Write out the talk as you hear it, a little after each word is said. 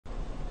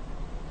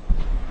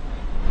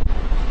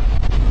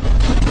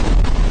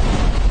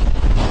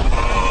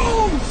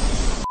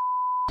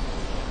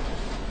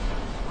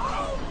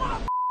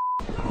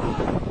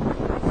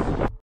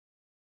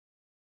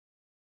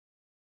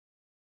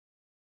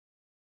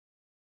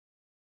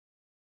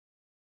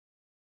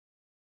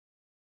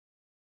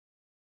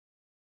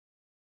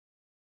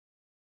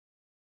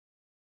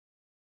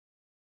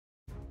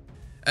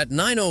At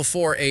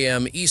 9:04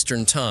 a.m.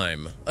 Eastern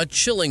Time, a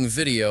chilling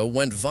video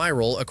went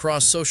viral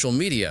across social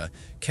media,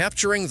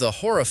 capturing the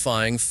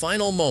horrifying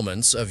final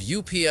moments of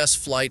UPS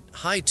Flight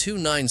High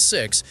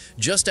 296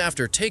 just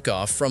after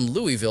takeoff from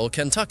Louisville,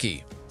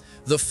 Kentucky.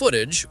 The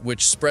footage,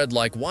 which spread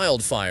like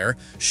wildfire,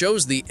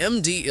 shows the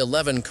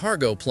MD-11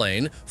 cargo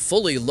plane,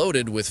 fully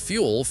loaded with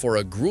fuel for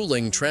a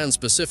grueling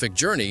trans-Pacific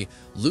journey,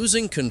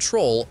 losing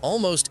control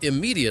almost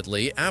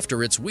immediately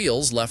after its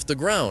wheels left the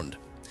ground.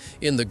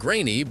 In the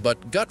grainy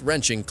but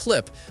gut-wrenching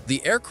clip,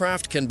 the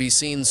aircraft can be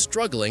seen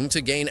struggling to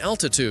gain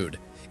altitude,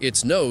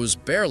 its nose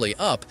barely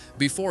up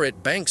before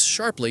it banks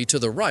sharply to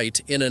the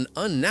right in an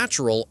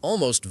unnatural,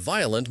 almost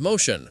violent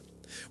motion.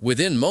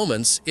 Within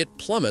moments, it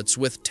plummets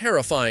with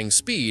terrifying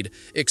speed,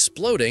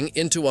 exploding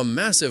into a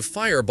massive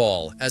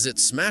fireball as it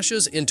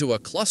smashes into a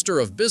cluster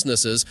of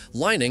businesses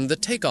lining the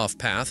takeoff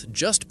path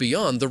just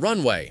beyond the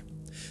runway.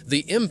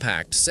 The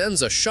impact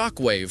sends a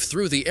shockwave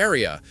through the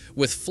area,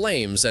 with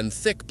flames and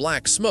thick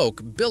black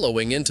smoke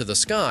billowing into the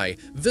sky,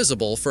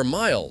 visible for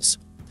miles.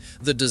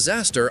 The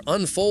disaster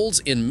unfolds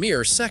in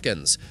mere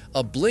seconds,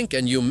 a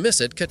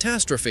blink-and-you-miss-it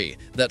catastrophe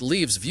that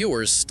leaves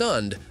viewers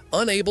stunned,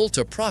 unable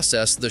to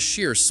process the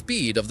sheer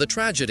speed of the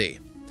tragedy.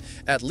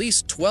 At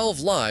least 12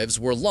 lives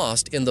were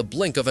lost in the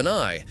blink of an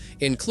eye,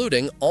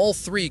 including all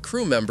 3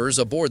 crew members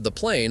aboard the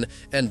plane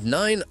and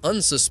 9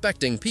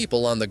 unsuspecting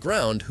people on the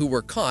ground who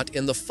were caught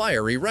in the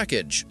fiery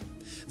wreckage.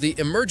 The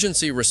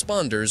emergency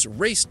responders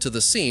raced to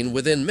the scene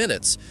within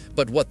minutes,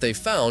 but what they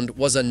found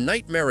was a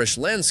nightmarish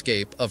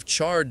landscape of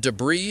charred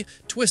debris,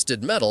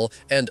 twisted metal,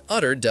 and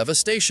utter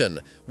devastation,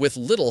 with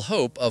little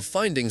hope of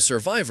finding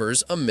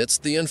survivors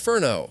amidst the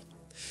inferno.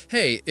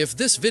 Hey, if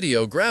this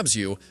video grabs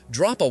you,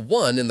 drop a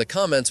 1 in the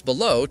comments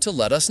below to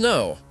let us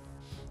know.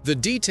 The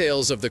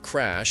details of the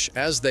crash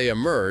as they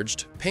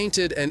emerged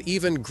painted an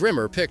even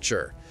grimmer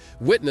picture.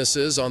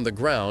 Witnesses on the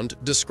ground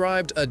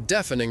described a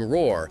deafening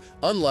roar,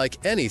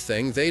 unlike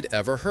anything they'd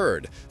ever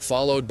heard,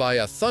 followed by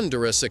a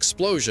thunderous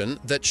explosion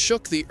that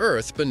shook the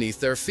earth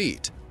beneath their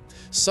feet.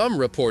 Some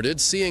reported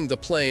seeing the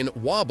plane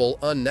wobble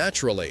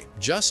unnaturally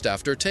just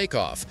after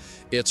takeoff,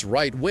 its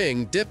right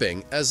wing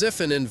dipping as if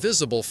an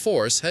invisible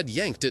force had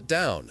yanked it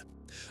down.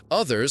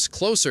 Others,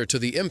 closer to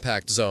the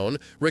impact zone,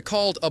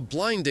 recalled a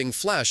blinding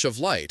flash of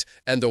light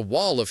and a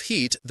wall of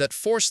heat that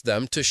forced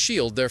them to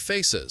shield their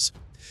faces.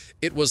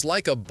 It was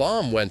like a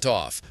bomb went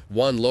off,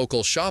 one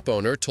local shop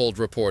owner told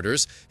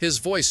reporters, his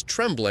voice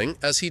trembling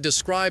as he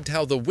described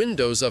how the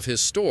windows of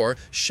his store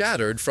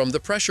shattered from the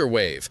pressure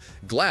wave,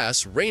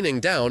 glass raining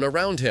down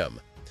around him.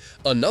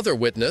 Another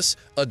witness,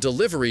 a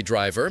delivery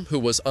driver who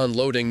was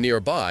unloading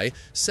nearby,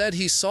 said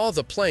he saw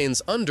the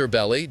plane's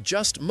underbelly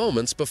just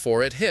moments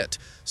before it hit,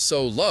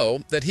 so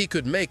low that he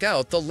could make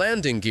out the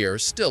landing gear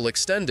still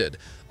extended,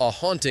 a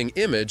haunting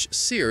image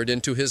seared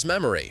into his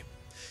memory.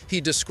 He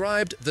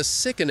described the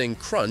sickening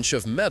crunch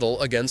of metal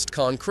against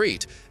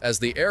concrete as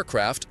the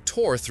aircraft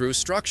tore through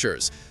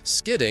structures,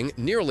 skidding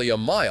nearly a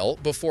mile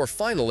before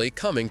finally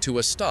coming to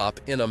a stop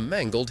in a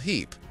mangled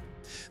heap.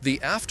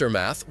 The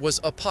aftermath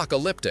was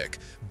apocalyptic,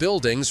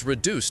 buildings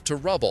reduced to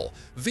rubble,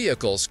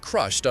 vehicles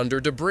crushed under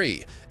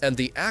debris, and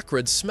the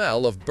acrid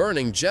smell of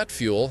burning jet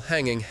fuel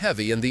hanging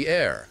heavy in the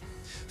air.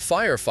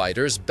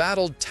 Firefighters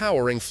battled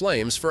towering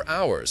flames for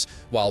hours,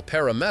 while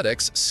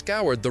paramedics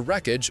scoured the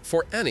wreckage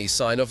for any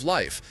sign of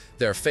life,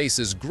 their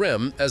faces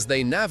grim as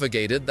they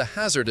navigated the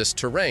hazardous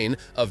terrain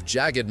of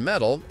jagged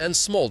metal and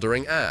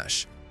smoldering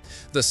ash.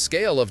 The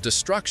scale of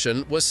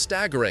destruction was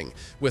staggering,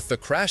 with the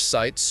crash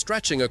site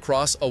stretching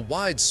across a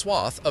wide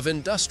swath of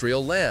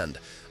industrial land,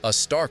 a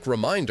stark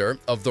reminder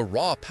of the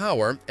raw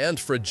power and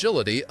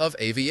fragility of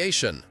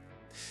aviation.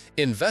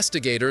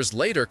 Investigators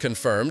later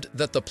confirmed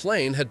that the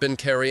plane had been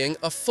carrying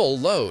a full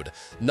load,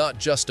 not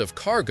just of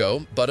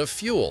cargo but of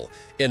fuel,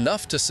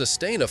 enough to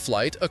sustain a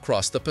flight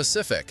across the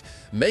Pacific,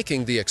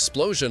 making the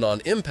explosion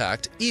on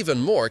impact even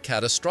more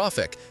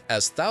catastrophic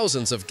as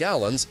thousands of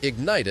gallons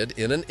ignited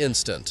in an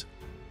instant.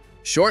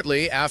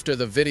 Shortly after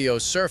the video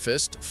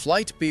surfaced,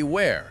 Flight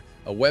Beware,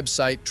 a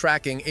website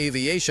tracking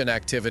aviation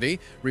activity,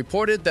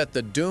 reported that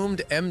the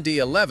doomed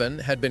MD-11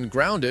 had been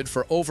grounded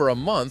for over a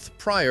month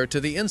prior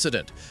to the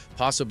incident,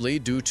 possibly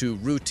due to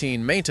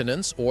routine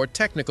maintenance or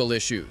technical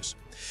issues.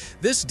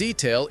 This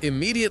detail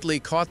immediately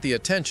caught the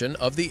attention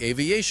of the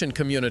aviation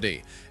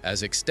community,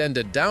 as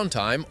extended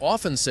downtime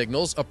often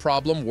signals a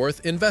problem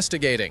worth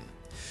investigating.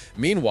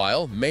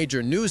 Meanwhile,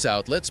 major news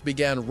outlets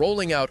began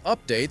rolling out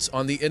updates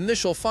on the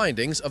initial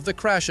findings of the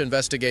crash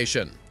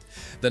investigation.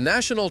 The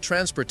National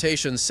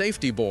Transportation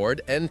Safety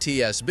Board,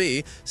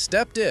 NTSB,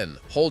 stepped in,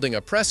 holding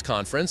a press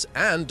conference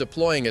and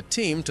deploying a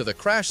team to the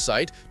crash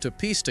site to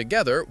piece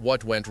together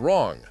what went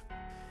wrong.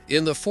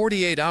 In the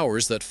 48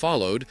 hours that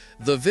followed,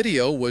 the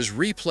video was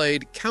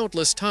replayed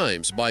countless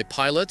times by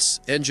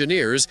pilots,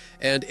 engineers,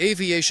 and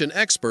aviation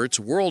experts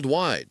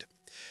worldwide.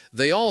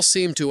 They all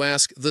seemed to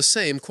ask the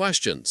same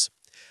questions.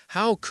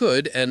 How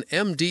could an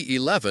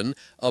MD-11,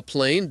 a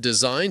plane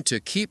designed to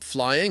keep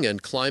flying and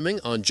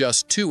climbing on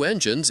just 2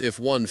 engines if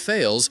one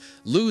fails,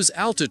 lose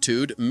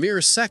altitude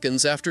mere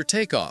seconds after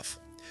takeoff?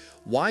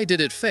 Why did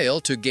it fail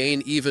to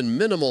gain even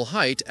minimal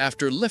height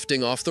after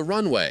lifting off the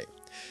runway?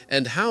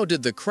 And how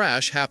did the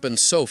crash happen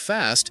so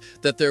fast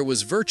that there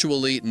was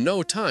virtually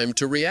no time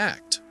to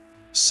react?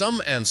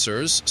 Some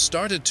answers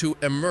started to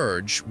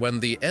emerge when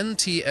the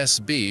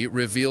NTSB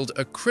revealed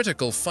a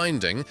critical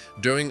finding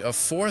during a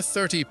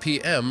 4:30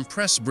 p.m.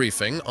 press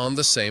briefing on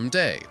the same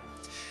day.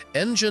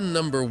 Engine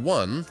number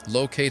 1,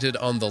 located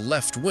on the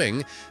left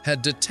wing,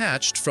 had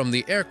detached from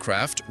the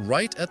aircraft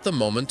right at the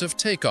moment of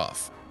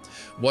takeoff.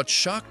 What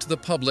shocked the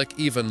public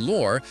even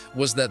more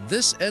was that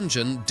this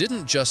engine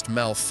didn't just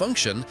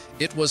malfunction,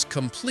 it was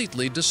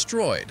completely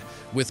destroyed,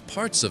 with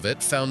parts of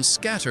it found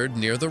scattered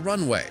near the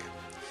runway.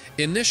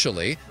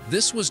 Initially,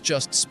 this was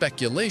just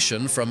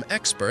speculation from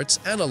experts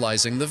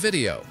analyzing the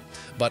video,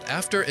 but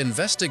after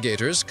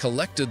investigators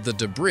collected the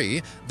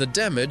debris, the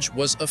damage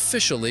was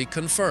officially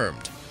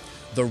confirmed.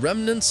 The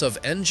remnants of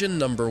engine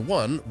number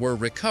 1 were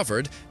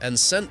recovered and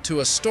sent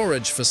to a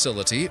storage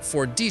facility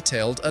for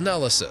detailed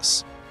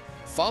analysis.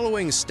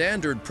 Following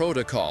standard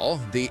protocol,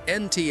 the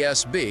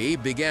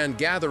NTSB began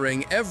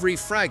gathering every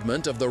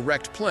fragment of the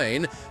wrecked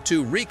plane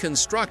to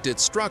reconstruct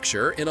its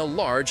structure in a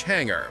large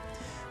hangar.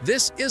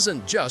 This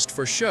isn't just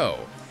for show.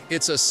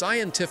 It's a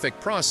scientific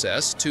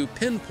process to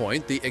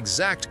pinpoint the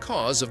exact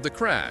cause of the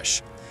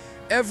crash.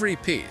 Every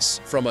piece,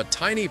 from a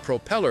tiny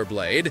propeller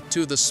blade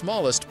to the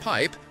smallest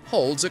pipe,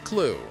 holds a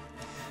clue.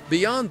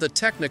 Beyond the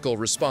technical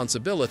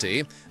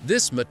responsibility,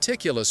 this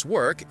meticulous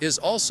work is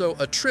also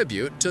a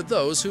tribute to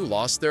those who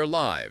lost their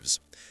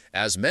lives.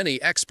 As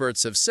many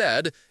experts have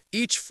said,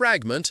 each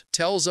fragment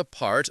tells a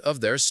part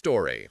of their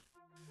story.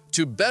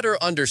 To better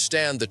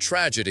understand the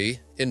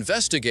tragedy,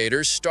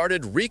 investigators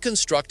started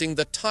reconstructing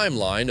the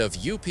timeline of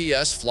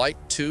UPS Flight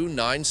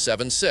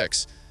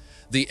 2976.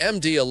 The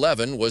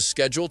MD-11 was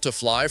scheduled to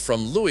fly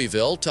from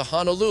Louisville to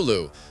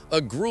Honolulu,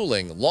 a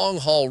grueling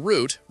long-haul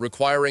route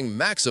requiring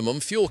maximum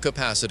fuel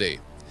capacity.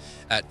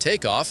 At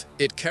takeoff,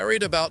 it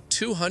carried about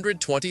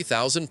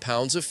 220,000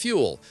 pounds of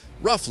fuel,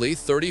 roughly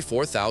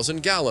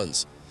 34,000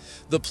 gallons.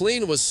 The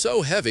plane was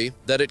so heavy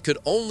that it could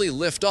only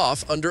lift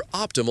off under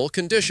optimal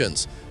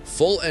conditions: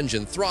 full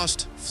engine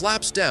thrust,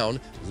 flaps down,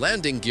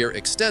 landing gear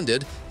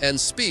extended, and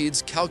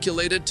speeds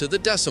calculated to the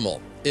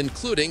decimal,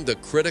 including the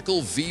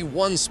critical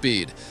V1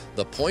 speed,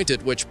 the point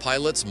at which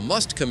pilots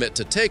must commit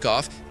to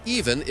takeoff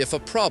even if a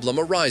problem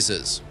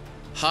arises.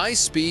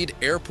 High-speed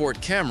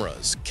airport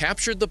cameras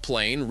captured the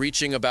plane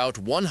reaching about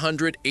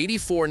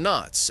 184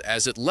 knots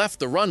as it left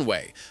the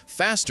runway,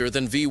 faster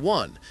than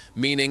V1,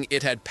 meaning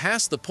it had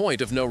passed the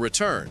point of no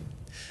return.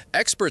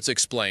 Experts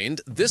explained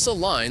this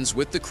aligns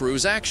with the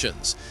crew's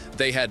actions.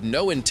 They had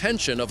no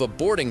intention of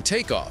aborting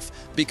takeoff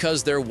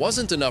because there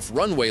wasn't enough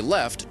runway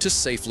left to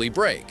safely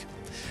brake.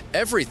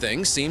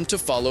 Everything seemed to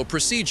follow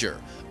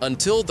procedure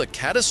until the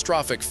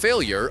catastrophic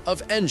failure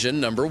of engine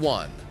number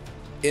 1.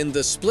 In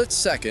the split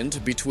second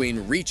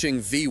between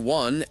reaching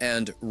V1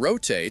 and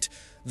rotate,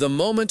 the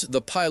moment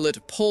the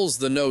pilot pulls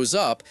the nose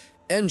up,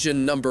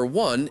 engine number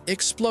 1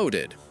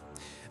 exploded.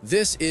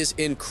 This is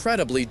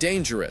incredibly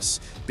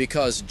dangerous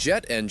because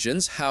jet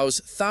engines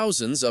house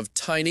thousands of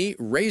tiny,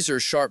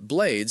 razor-sharp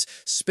blades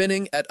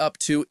spinning at up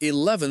to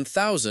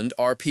 11,000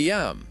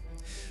 RPM.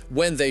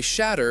 When they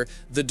shatter,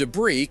 the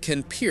debris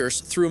can pierce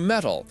through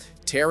metal,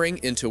 tearing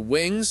into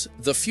wings,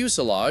 the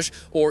fuselage,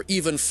 or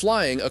even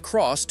flying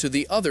across to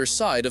the other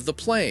side of the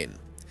plane.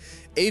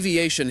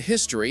 Aviation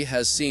history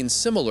has seen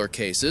similar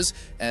cases,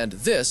 and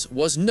this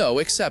was no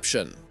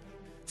exception.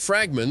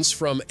 Fragments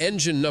from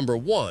engine number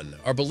 1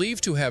 are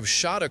believed to have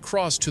shot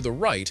across to the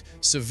right,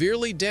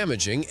 severely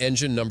damaging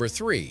engine number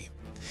 3.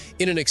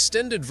 In an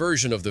extended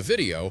version of the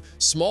video,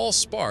 small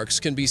sparks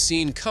can be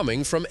seen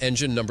coming from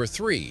engine number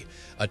 3,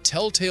 a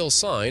telltale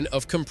sign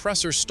of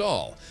compressor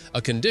stall,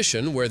 a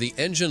condition where the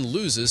engine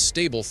loses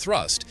stable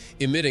thrust,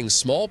 emitting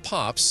small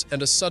pops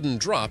and a sudden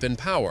drop in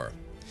power.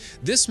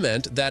 This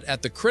meant that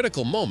at the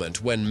critical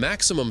moment when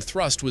maximum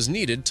thrust was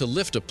needed to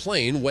lift a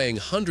plane weighing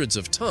hundreds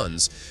of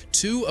tons,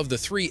 2 of the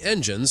 3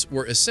 engines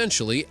were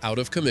essentially out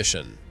of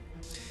commission.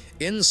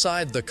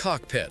 Inside the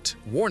cockpit,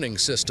 warning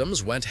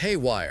systems went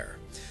haywire.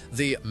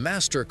 The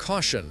master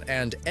caution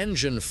and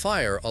engine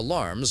fire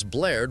alarms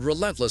blared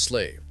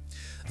relentlessly.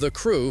 The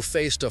crew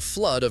faced a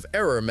flood of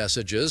error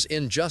messages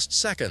in just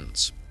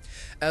seconds.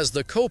 As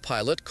the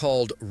co-pilot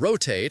called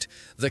rotate,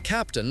 the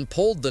captain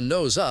pulled the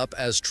nose up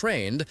as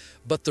trained,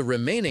 but the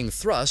remaining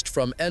thrust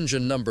from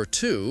engine number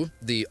 2,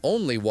 the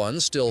only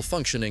one still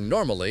functioning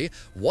normally,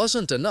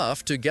 wasn't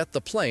enough to get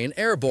the plane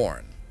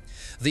airborne.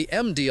 The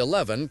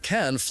MD-11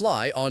 can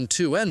fly on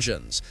 2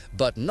 engines,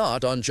 but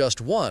not on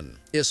just one,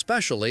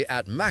 especially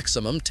at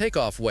maximum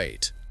takeoff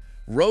weight.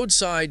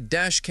 Roadside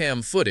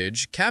dashcam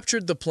footage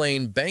captured the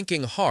plane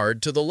banking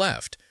hard to the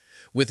left.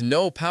 With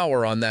no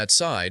power on that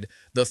side,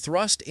 the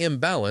thrust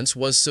imbalance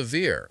was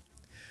severe.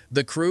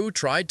 The crew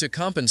tried to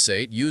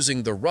compensate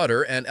using the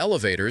rudder and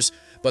elevators,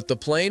 but the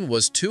plane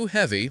was too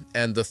heavy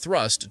and the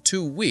thrust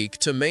too weak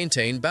to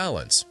maintain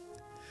balance.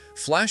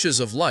 Flashes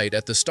of light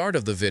at the start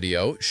of the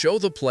video show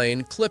the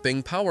plane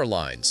clipping power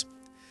lines.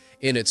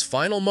 In its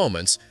final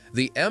moments,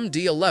 the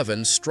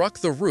MD-11 struck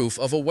the roof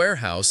of a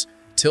warehouse,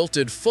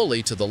 tilted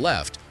fully to the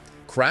left,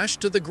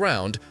 crashed to the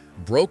ground,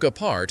 broke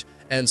apart,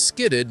 and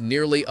skidded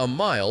nearly a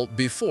mile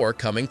before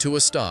coming to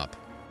a stop.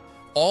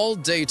 All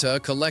data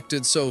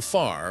collected so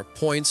far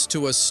points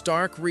to a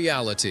stark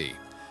reality.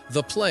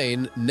 The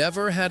plane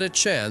never had a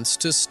chance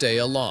to stay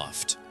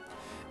aloft.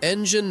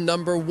 Engine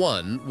number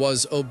 1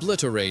 was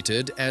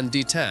obliterated and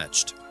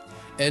detached.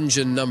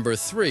 Engine number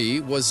 3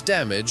 was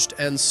damaged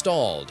and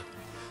stalled.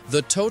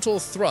 The total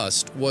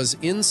thrust was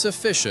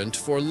insufficient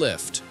for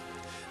lift.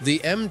 The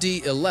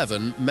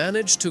MD-11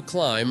 managed to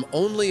climb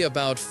only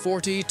about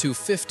 40 to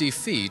 50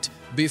 feet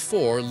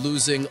before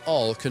losing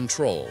all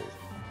control.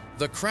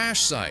 The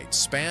crash site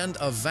spanned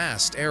a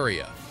vast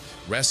area.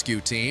 Rescue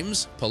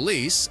teams,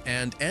 police,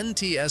 and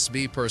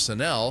NTSB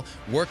personnel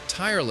worked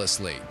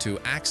tirelessly to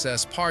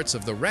access parts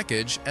of the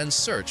wreckage and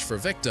search for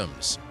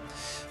victims.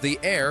 The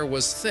air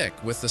was thick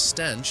with the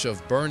stench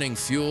of burning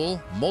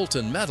fuel,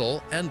 molten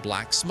metal, and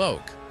black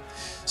smoke.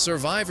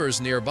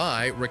 Survivors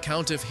nearby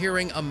recount of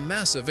hearing a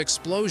massive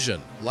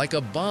explosion, like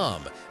a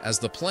bomb, as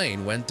the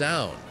plane went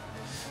down.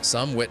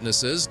 Some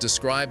witnesses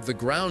described the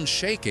ground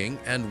shaking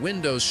and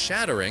windows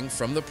shattering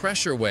from the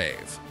pressure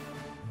wave.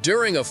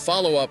 During a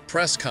follow-up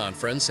press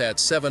conference at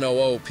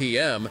 7:00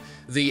 p.m.,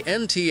 the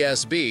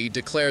NTSB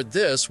declared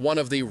this one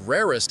of the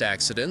rarest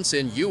accidents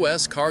in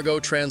U.S. cargo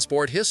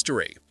transport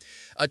history.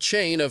 A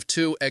chain of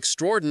 2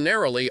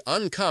 extraordinarily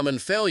uncommon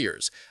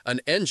failures,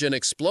 an engine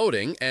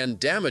exploding and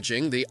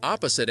damaging the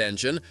opposite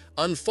engine,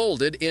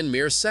 unfolded in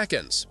mere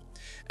seconds.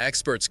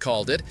 Experts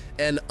called it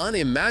an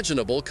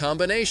unimaginable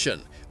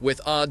combination, with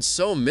odds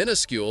so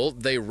minuscule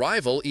they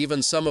rival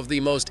even some of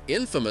the most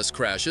infamous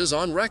crashes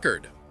on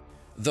record.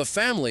 The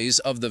families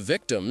of the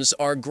victims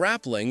are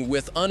grappling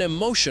with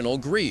unemotional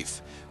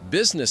grief.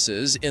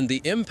 Businesses in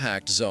the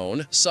impact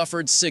zone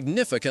suffered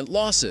significant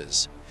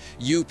losses.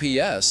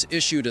 UPS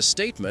issued a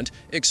statement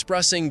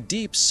expressing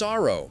deep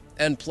sorrow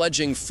and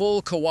pledging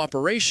full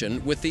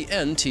cooperation with the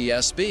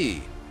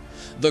NTSB.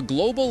 The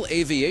global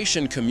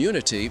aviation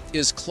community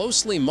is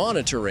closely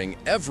monitoring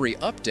every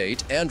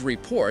update and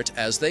report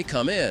as they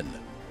come in.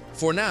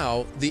 For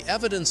now, the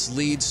evidence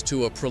leads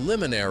to a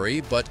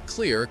preliminary but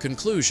clear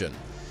conclusion.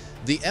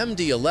 The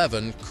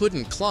MD-11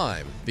 couldn't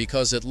climb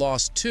because it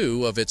lost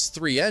 2 of its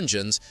 3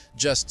 engines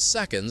just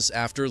seconds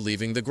after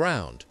leaving the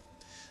ground.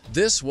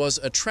 This was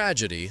a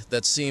tragedy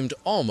that seemed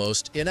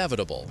almost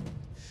inevitable.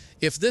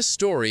 If this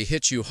story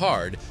hit you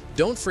hard,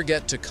 don't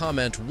forget to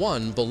comment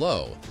 1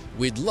 below.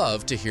 We'd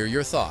love to hear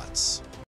your thoughts.